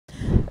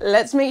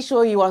Let's make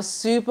sure you are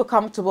super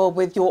comfortable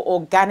with your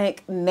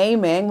organic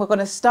naming. We're going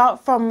to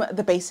start from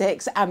the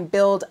basics and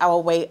build our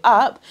way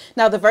up.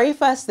 Now, the very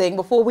first thing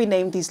before we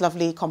name these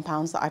lovely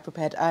compounds that I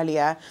prepared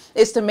earlier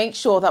is to make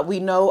sure that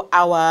we know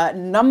our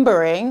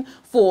numbering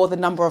for the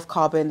number of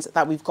carbons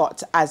that we've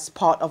got as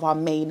part of our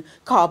main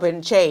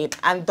carbon chain.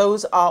 And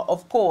those are,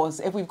 of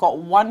course, if we've got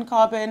 1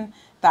 carbon,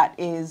 that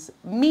is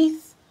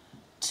meth,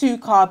 2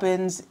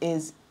 carbons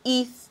is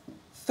eth,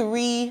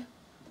 3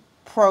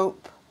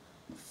 prop,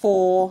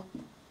 4,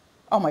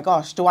 oh my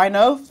gosh, do I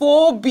know?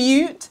 4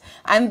 bute,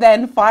 and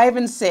then 5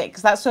 and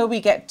 6. That's where we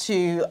get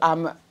to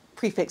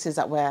prefixes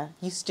that we're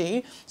used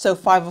to. So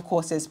 5, of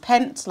course, is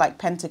pent, like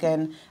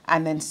pentagon,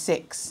 and then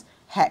 6,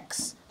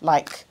 hex,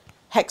 like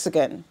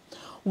hexagon.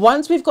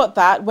 Once we've got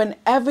that,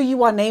 whenever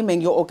you are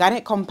naming your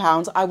organic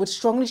compounds, I would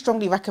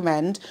strongly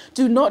recommend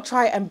do not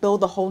try and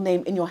build the whole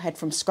name in your head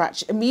from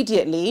scratch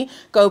immediately.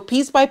 Go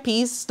piece by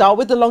piece, start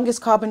with the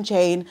longest carbon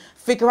chain,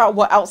 figure out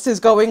what else is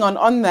going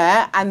on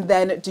there, and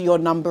then do your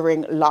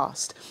numbering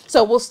last.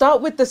 So we'll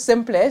start with the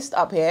simplest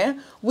up here.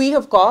 We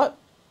have got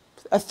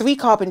a 3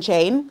 carbon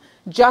chain,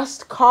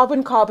 just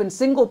carbon-carbon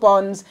single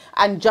bonds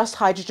and just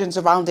hydrogens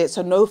around it,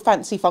 so no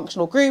fancy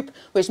functional group,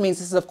 which means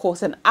this is of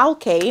course an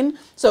alkane.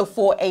 So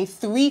for a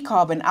 3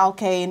 carbon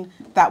alkane,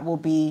 that will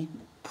be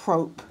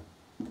propane,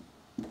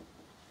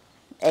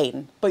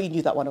 but you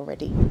knew that one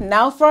already.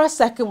 Now for our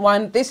second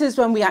one, this is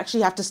when we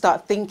actually have to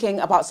start thinking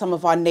about some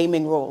of our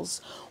naming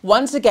rules.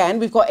 Once again,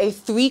 we've got a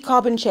 3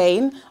 carbon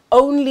chain,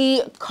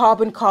 only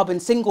carbon-carbon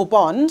single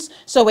bonds,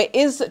 so it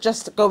is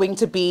just going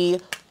to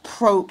be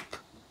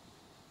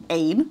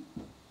propane.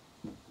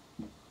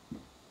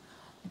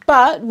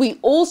 But we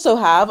also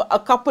have a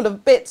couple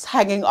of bits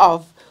hanging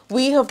off.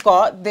 We have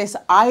got this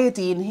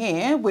iodine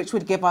here, which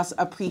would give us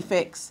a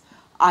prefix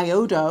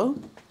iodo.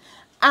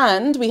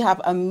 And we have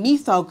a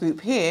methyl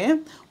group here,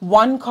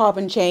 1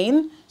 carbon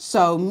chain,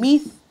 so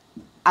meth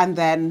and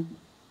then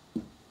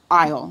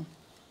iol.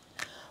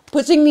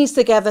 Putting these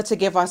together to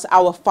give us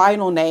our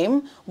final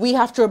name, we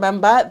have to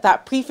remember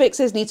that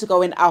prefixes need to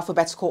go in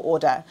alphabetical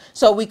order.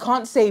 So we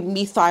can't say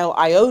methyl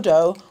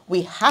iodo,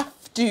 we have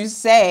to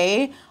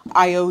say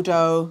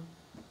iodo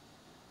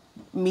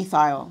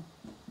methyl.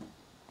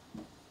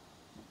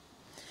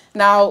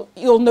 Now,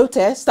 you'll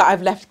notice that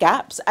I've left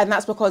gaps, and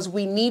that's because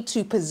we need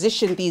to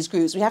position these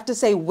groups. We have to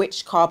say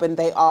which carbon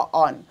they are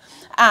on.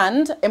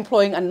 And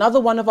employing another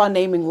one of our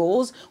naming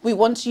rules, we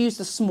want to use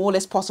the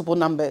smallest possible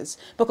numbers,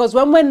 because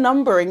when we're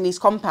numbering these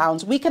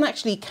compounds, we can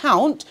actually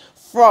count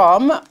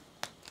from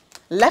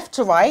left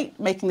to right,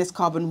 making this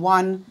carbon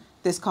 1,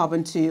 this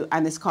carbon 2,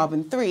 and this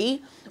carbon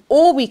 3.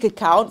 Or we could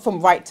count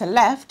from right to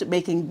left,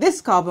 making this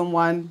carbon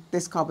 1,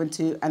 this carbon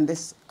 2, and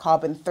this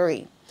carbon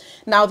 3.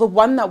 Now, the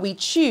one that we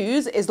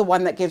choose is the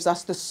one that gives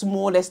us the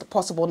smallest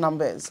possible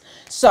numbers.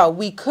 So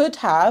we could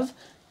have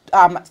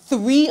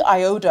 3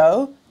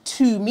 iodo,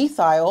 2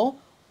 methyl,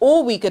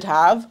 or we could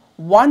have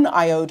 1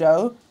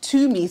 iodo,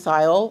 2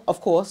 methyl.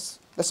 Of course,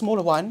 the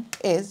smaller one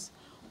is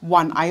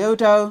 1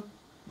 iodo,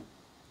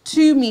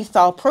 2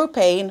 methyl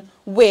propane,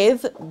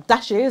 with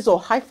dashes or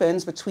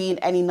hyphens between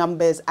any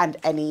numbers and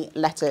any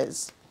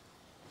letters.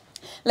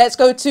 Let's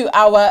go to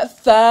our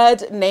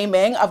third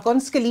naming. I've gone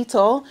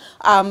skeletal,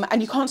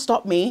 and you can't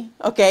stop me,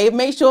 okay?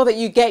 Make sure that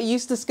you get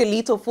used to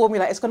skeletal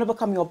formula. It's going to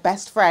become your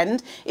best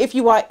friend. If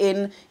you are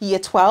in year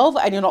 12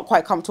 and you're not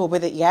quite comfortable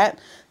with it yet,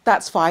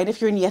 that's fine.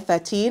 If you're in year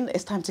 13,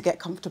 it's time to get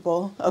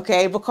comfortable,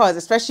 okay? Because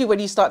especially when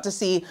you start to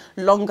see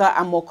longer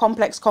and more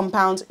complex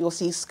compounds, you'll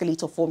see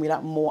skeletal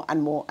formula more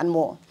and more and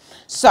more.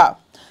 So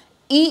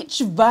each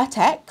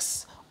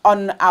vertex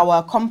on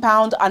our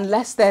compound,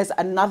 unless there's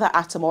another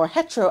atom or a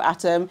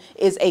heteroatom,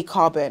 is a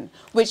carbon,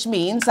 which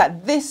means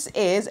that this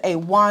is a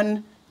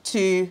 1,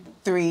 2,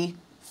 3,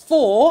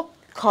 4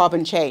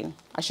 carbon chain.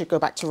 I should go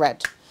back to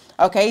red.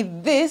 Okay,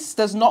 this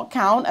does not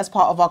count as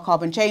part of our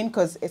carbon chain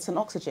because it's an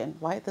oxygen,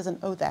 right? There's an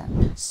O there.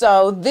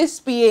 So this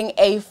being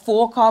a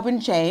 4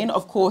 carbon chain,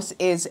 of course,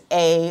 is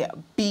a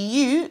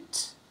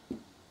bute.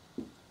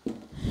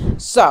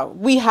 So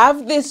we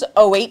have this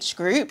OH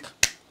group.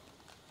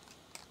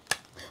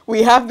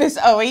 We have this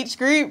OH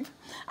group,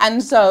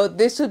 and so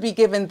this would be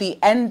given the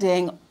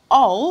ending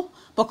ol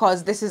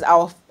because this is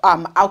our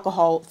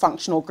alcohol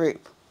functional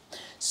group.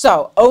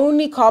 So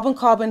only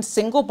carbon-carbon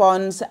single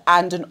bonds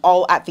and an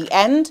ol at the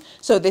end.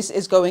 So this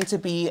is going to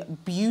be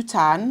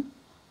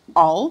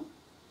butanol.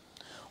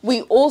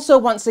 We also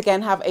once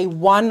again have a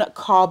 1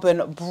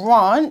 carbon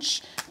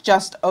branch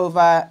just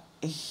over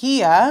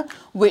here,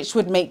 which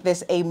would make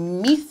this a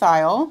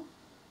methyl.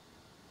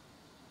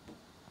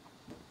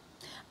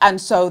 And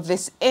so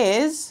this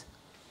is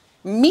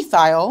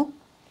methyl,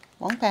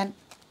 wrong pen.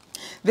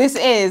 This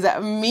is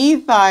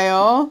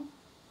methyl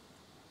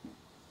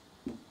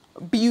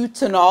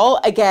butanol.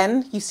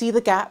 Again, you see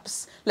the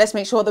gaps. Let's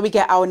make sure that we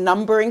get our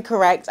numbering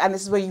correct. And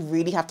this is where you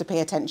really have to pay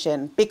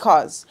attention,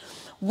 because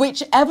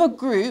whichever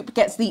group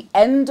gets the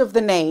end of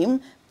the name,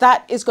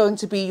 that is going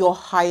to be your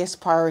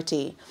highest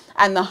priority.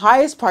 And the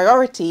highest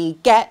priority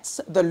gets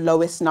the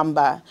lowest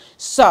number.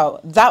 So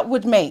that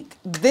would make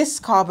this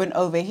carbon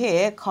over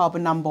here,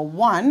 carbon number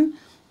 1,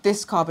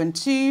 this carbon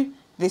 2,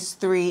 this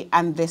 3,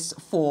 and this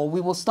 4.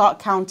 We will start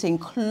counting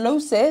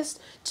closest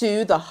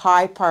to the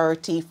high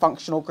priority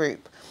functional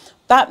group.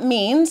 That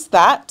means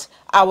that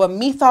our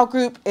methyl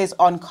group is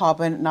on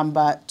carbon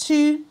number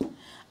 2,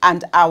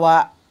 and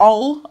our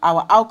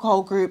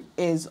alcohol group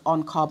is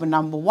on carbon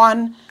number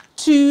 1,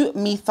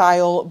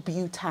 2-methyl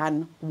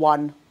butane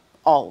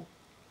 1-ol.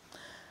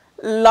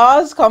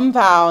 Last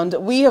compound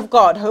we have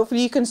got,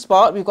 hopefully you can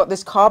spot, we've got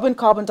this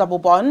carbon-carbon double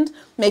bond,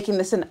 making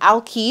this an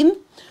alkene.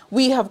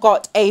 We have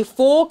got a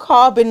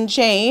 4-carbon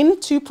chain,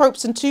 2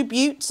 propes and 2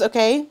 butes,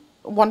 okay?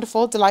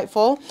 Wonderful,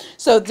 delightful.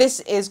 So this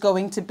is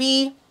going to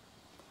be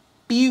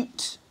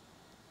butene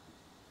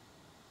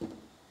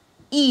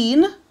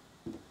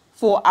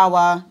for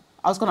our,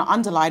 I was going to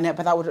underline it,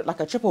 but that would look like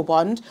a triple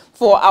bond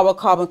for our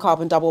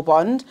carbon-carbon double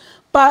bond.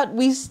 But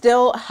we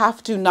still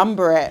have to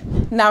number it.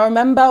 Now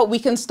remember, we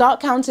can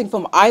start counting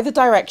from either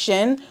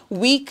direction.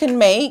 We can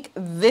make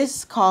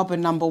this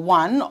carbon number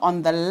 1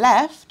 on the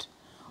left,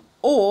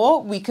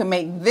 or we can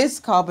make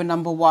this carbon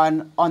number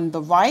 1 on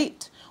the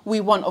right.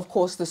 We want, of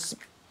course, the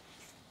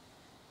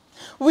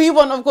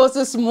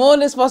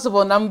smallest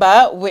possible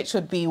number, which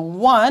would be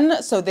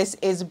 1. So this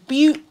is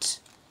but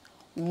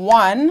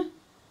 1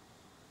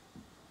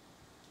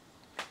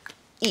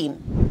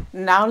 ene.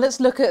 Now let's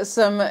look at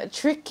some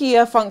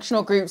trickier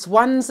functional groups,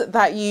 ones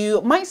that you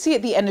might see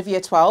at the end of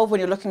year 12 when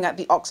you're looking at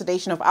the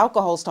oxidation of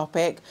alcohols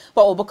topic,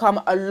 but will become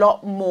a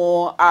lot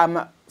more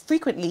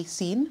frequently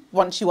seen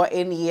once you are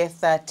in year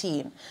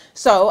 13.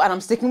 So, and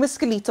I'm sticking with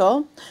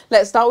skeletal.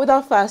 Let's start with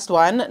our first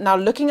one. Now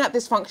looking at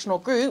this functional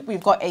group,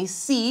 we've got a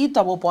C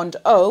double bond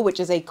O, which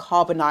is a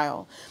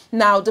carbonyl.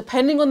 Now,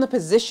 depending on the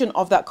position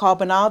of that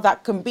carbonyl,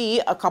 that can be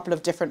a couple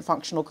of different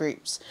functional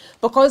groups.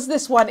 Because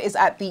this one is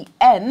at the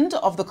end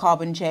of the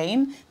carbon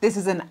chain, this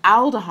is an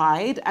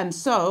aldehyde, and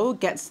so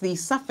gets the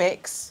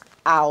suffix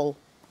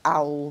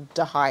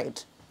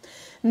aldehyde.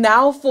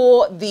 Now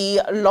for the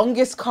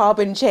longest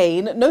carbon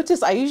chain,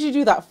 notice I usually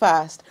do that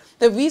first.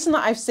 The reason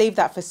that I've saved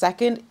that for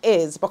second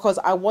is because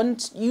I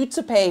want you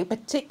to pay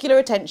particular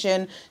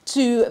attention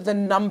to the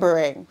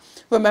numbering.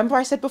 Remember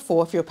I said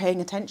before, if you're paying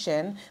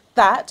attention,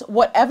 that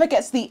whatever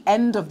gets the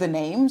end of the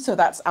name, so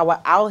that's our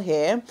al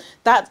here,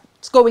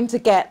 that's going to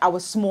get our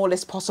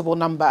smallest possible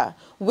number,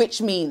 which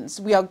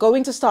means we are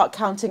going to start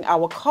counting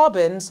our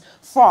carbons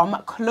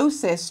from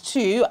closest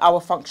to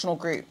our functional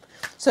group.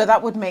 So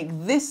that would make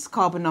this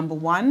carbon number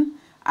 1,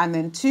 and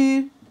then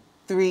 2,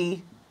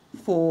 3,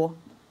 4,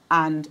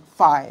 and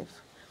 5.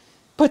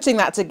 Putting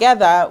that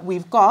together,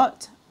 we've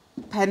got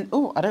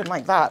oh, I don't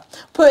like that.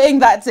 Putting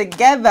that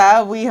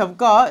together, we have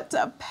got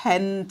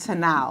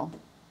pentanal.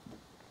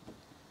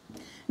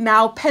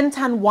 Now,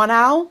 pentan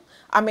 1-al,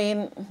 I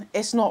mean,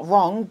 it's not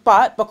wrong,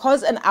 but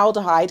because an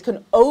aldehyde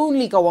can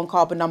only go on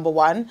carbon number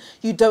 1,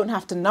 you don't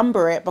have to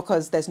number it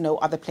because there's no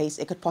other place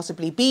it could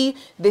possibly be.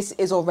 This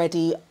is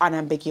already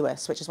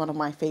unambiguous, which is one of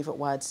my favorite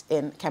words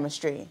in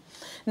chemistry.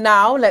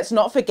 Now, let's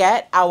not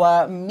forget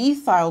our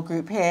methyl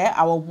group here,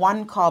 our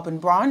 1-carbon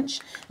branch.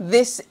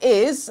 This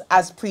is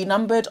as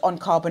pre-numbered on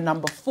carbon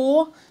number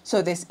 4.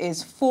 So this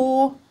is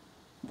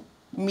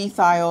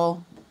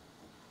 4-methyl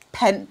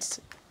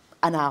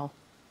pentanal.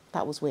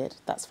 That was weird.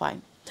 That's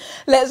fine.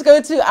 Let's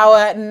go to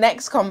our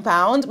next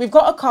compound. We've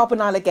got a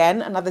carbonyl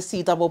again, another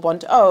C double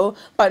bond O,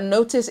 but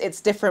notice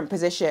its different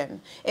position.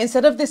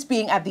 Instead of this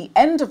being at the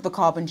end of the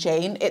carbon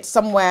chain, it's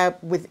somewhere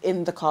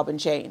within the carbon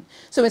chain.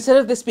 So instead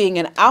of this being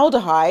an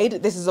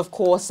aldehyde, this is of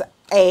course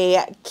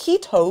a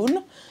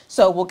ketone.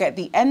 So we'll get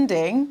the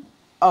ending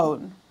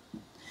 -one.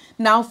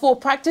 Now for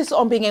practice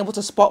on being able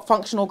to spot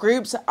functional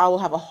groups, I will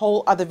have a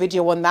whole other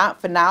video on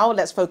that. For now,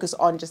 let's focus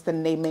on just the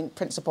naming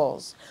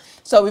principles.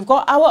 So we've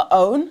got our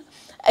own.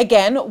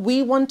 Again,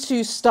 we want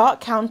to start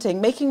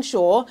counting, making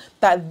sure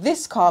that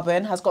this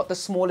carbon has got the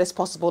smallest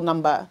possible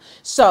number.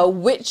 So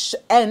which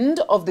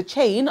end of the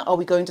chain are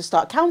we going to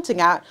start counting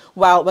at?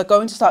 Well, we're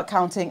going to start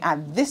counting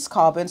at this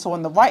carbon, so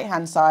on the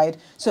right-hand side,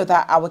 so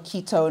that our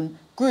ketone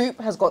group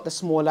has got the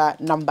smaller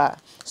number.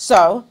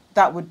 So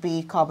that would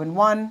be carbon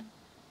 1,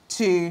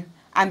 2,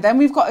 and then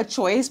we've got a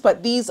choice,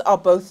 but these are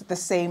both the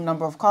same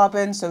number of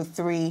carbons, so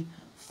 3,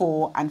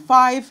 4, and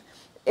 5.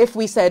 If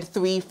we said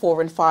 3, 4,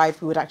 and 5,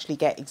 we would actually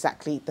get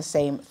exactly the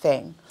same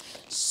thing.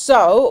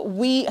 So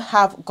we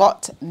have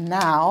got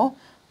now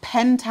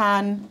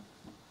pentan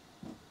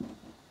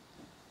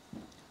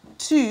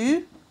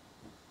 2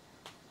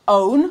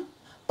 own,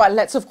 but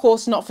let's of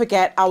course not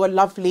forget our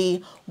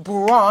lovely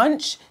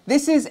branch.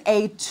 This is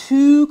a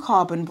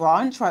 2-carbon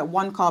branch, right?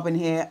 1 carbon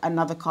here,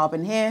 another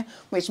carbon here,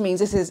 which means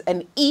this is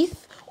an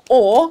eth,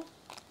 or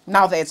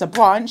now that it's a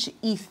branch,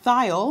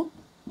 ethyl.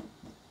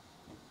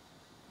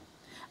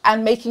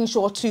 And making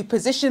sure to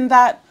position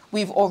that,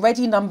 we've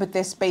already numbered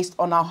this based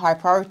on our high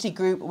priority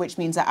group, which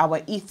means that our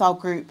ethyl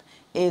group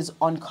is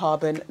on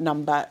carbon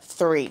number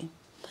 3.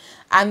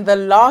 And the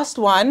last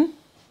one,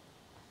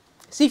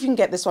 see if you can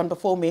get this one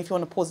before me. If you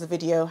want to pause the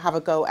video, have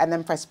a go and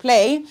then press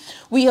play.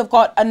 We have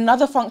got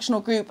another functional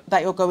group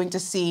that you're going to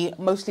see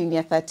mostly in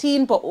year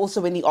 13, but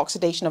also in the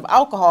oxidation of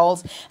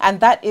alcohols.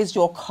 And that is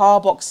your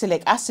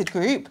carboxylic acid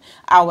group,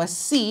 our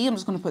C. I'm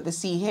just going to put the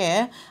C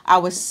here,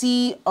 our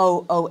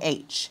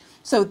COOH.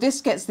 So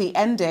this gets the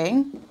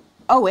ending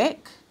oic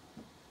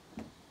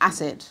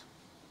acid.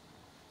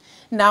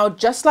 Now,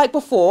 just like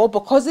before,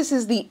 because this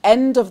is the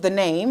end of the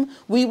name,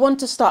 we want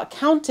to start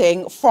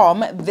counting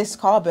from this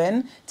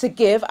carbon to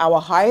give our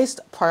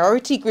highest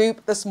priority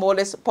group the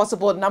smallest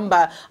possible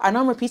number. I know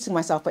I'm repeating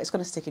myself, but it's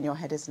going to stick in your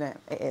head, isn't it?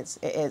 It is.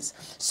 It is.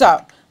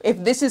 So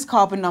if this is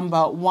carbon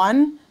number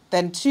 1,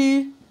 then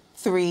 2,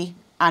 3,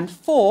 and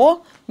 4,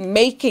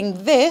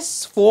 making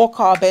this 4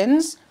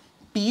 carbons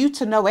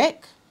butanoic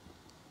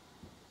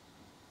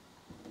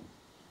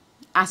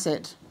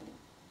acid.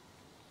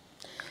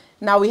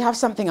 Now we have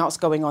something else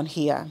going on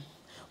here.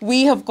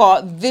 We have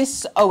got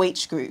this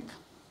OH group.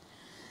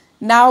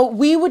 Now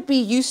we would be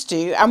used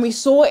to, and we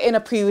saw in a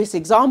previous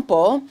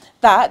example,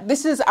 that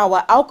this is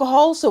our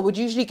alcohol, so it would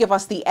usually give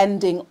us the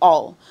ending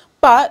ol.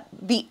 But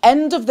the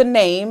end of the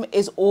name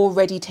is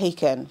already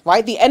taken,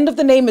 right? The end of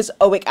the name is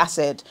oic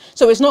acid.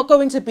 So it's not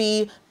going to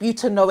be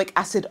butanoic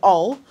acid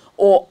ol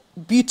or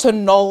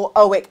butanol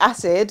oic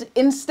acid.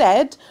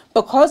 Instead,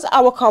 because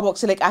our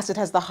carboxylic acid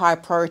has the higher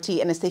priority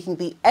and is taking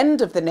the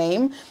end of the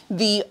name,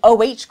 the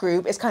OH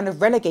group is kind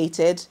of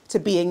relegated to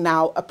being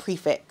now a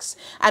prefix.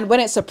 And when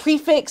it's a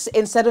prefix,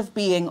 instead of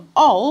being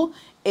ol,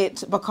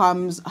 it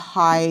becomes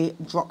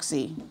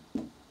hydroxy.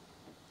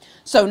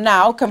 So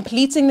now,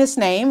 completing this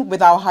name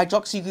with our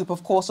hydroxy group,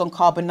 of course, on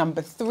carbon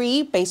number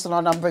 3, based on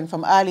our numbering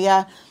from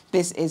earlier,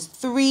 this is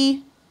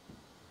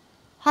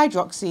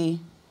 3-hydroxy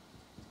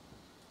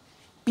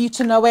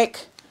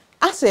butanoic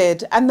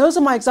acid. And those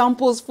are my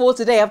examples for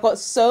today. I've got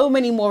so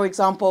many more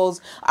examples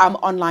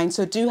online,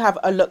 so do have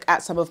a look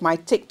at some of my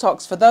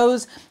TikToks for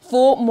those.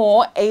 For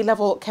more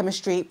A-level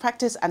chemistry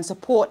practice and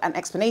support and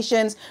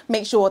explanations,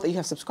 make sure that you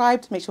have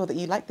subscribed, make sure that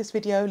you like this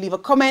video, leave a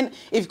comment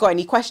if you've got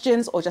any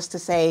questions, or just to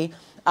say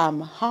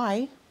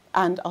hi,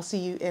 and I'll see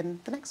you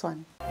in the next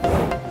one.